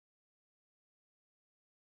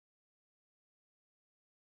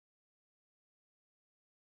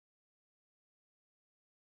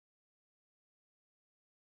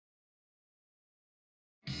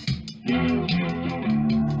Hey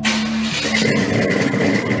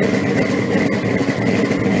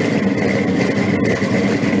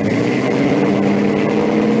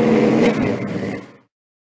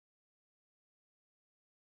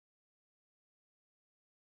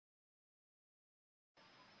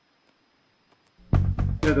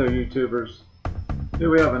there, YouTubers. Here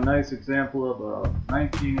we have a nice example of a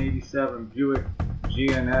 1987 Buick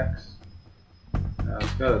GNX.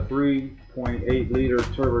 It's got a 3.8 liter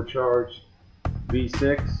turbocharged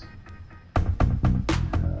V6.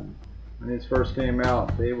 When these first came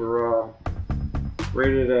out, they were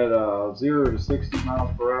rated at 0 to 60 miles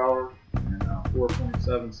per hour in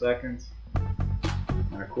 4.7 seconds,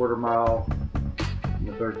 and a quarter mile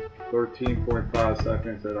in 13.5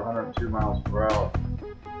 seconds at 102 miles per hour.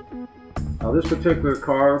 Now this particular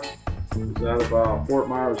car is out of Fort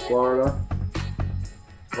Myers, Florida.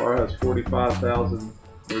 The car has 45,000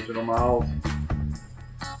 original miles.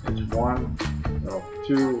 It's one of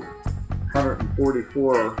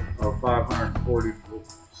 244 of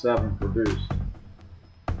 547 produced.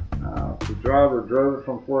 The driver drove it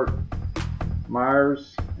from Fort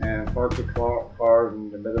Myers and parked the car in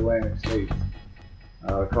the Mid-Atlantic states.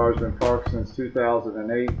 The car's been parked since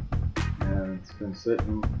 2008 and it's been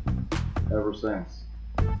sitting ever since.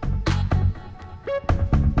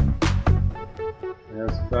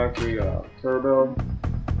 There's the factory turbo.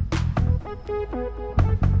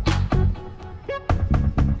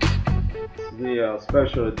 This is the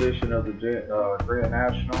special edition of the Grand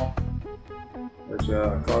National, which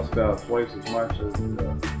costs about twice as much as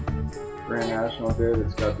the Grand National did.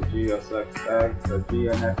 It's got the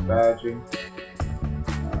GNX badging,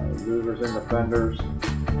 louvers in the fenders.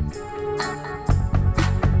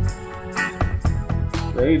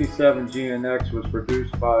 The 87 GNX was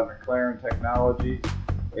produced by McLaren Technology,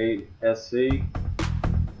 ASC,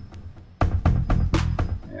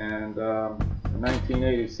 and in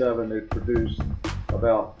 1987 they produced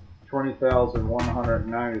about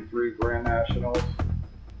 20,193 Grand Nationals,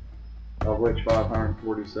 of which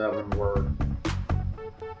 547 were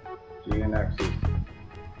GNXs.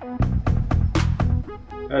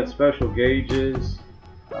 Had special gauges,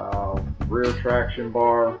 rear traction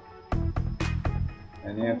bar,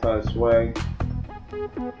 and anti-sway,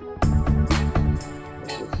 which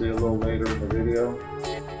we'll see a little later in the video.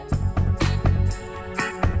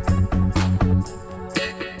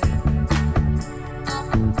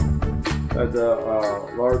 Had the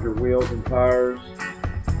larger wheels and tires.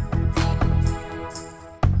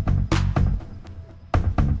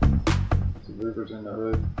 Some louvers in the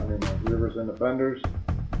hood, louvers in the fenders.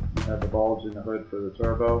 Had the bulge in the hood for the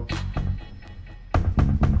turbo.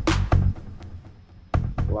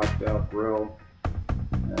 Blacked out grille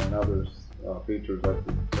and other features like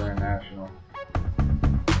the Grand National.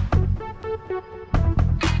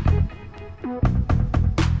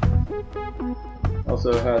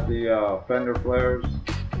 Also had the fender flares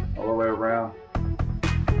all the way around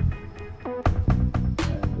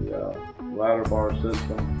and the ladder bar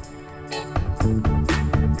system.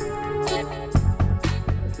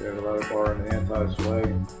 There's the ladder bar and the anti-sway.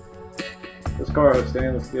 This car has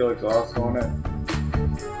stainless steel exhaust on it.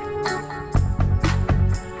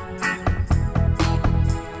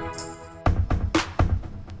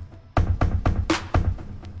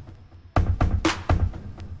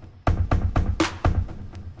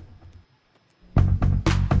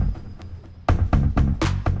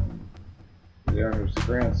 The owner's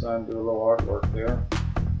grandson did a little artwork there.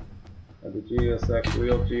 And the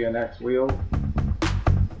GNX wheel.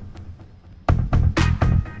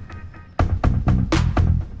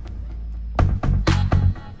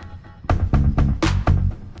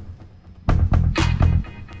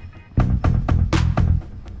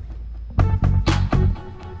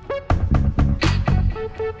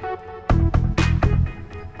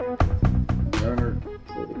 And the owner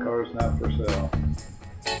said the car is not for sale.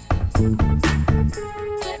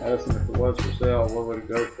 Asked him if it was for sale, what would it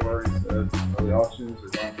go for? He said, well, the auctions are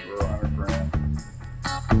going for 100 grand.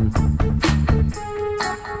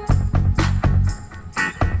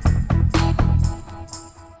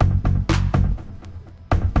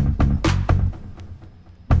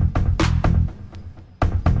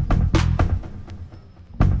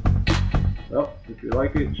 Well, if you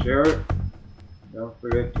like it, share it. Don't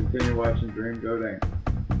forget to continue watching Dreamgoatinc.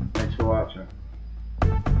 Thanks for watching.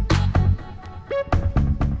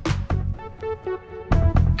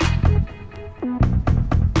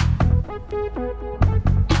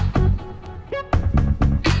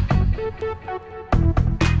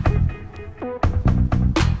 Thank you.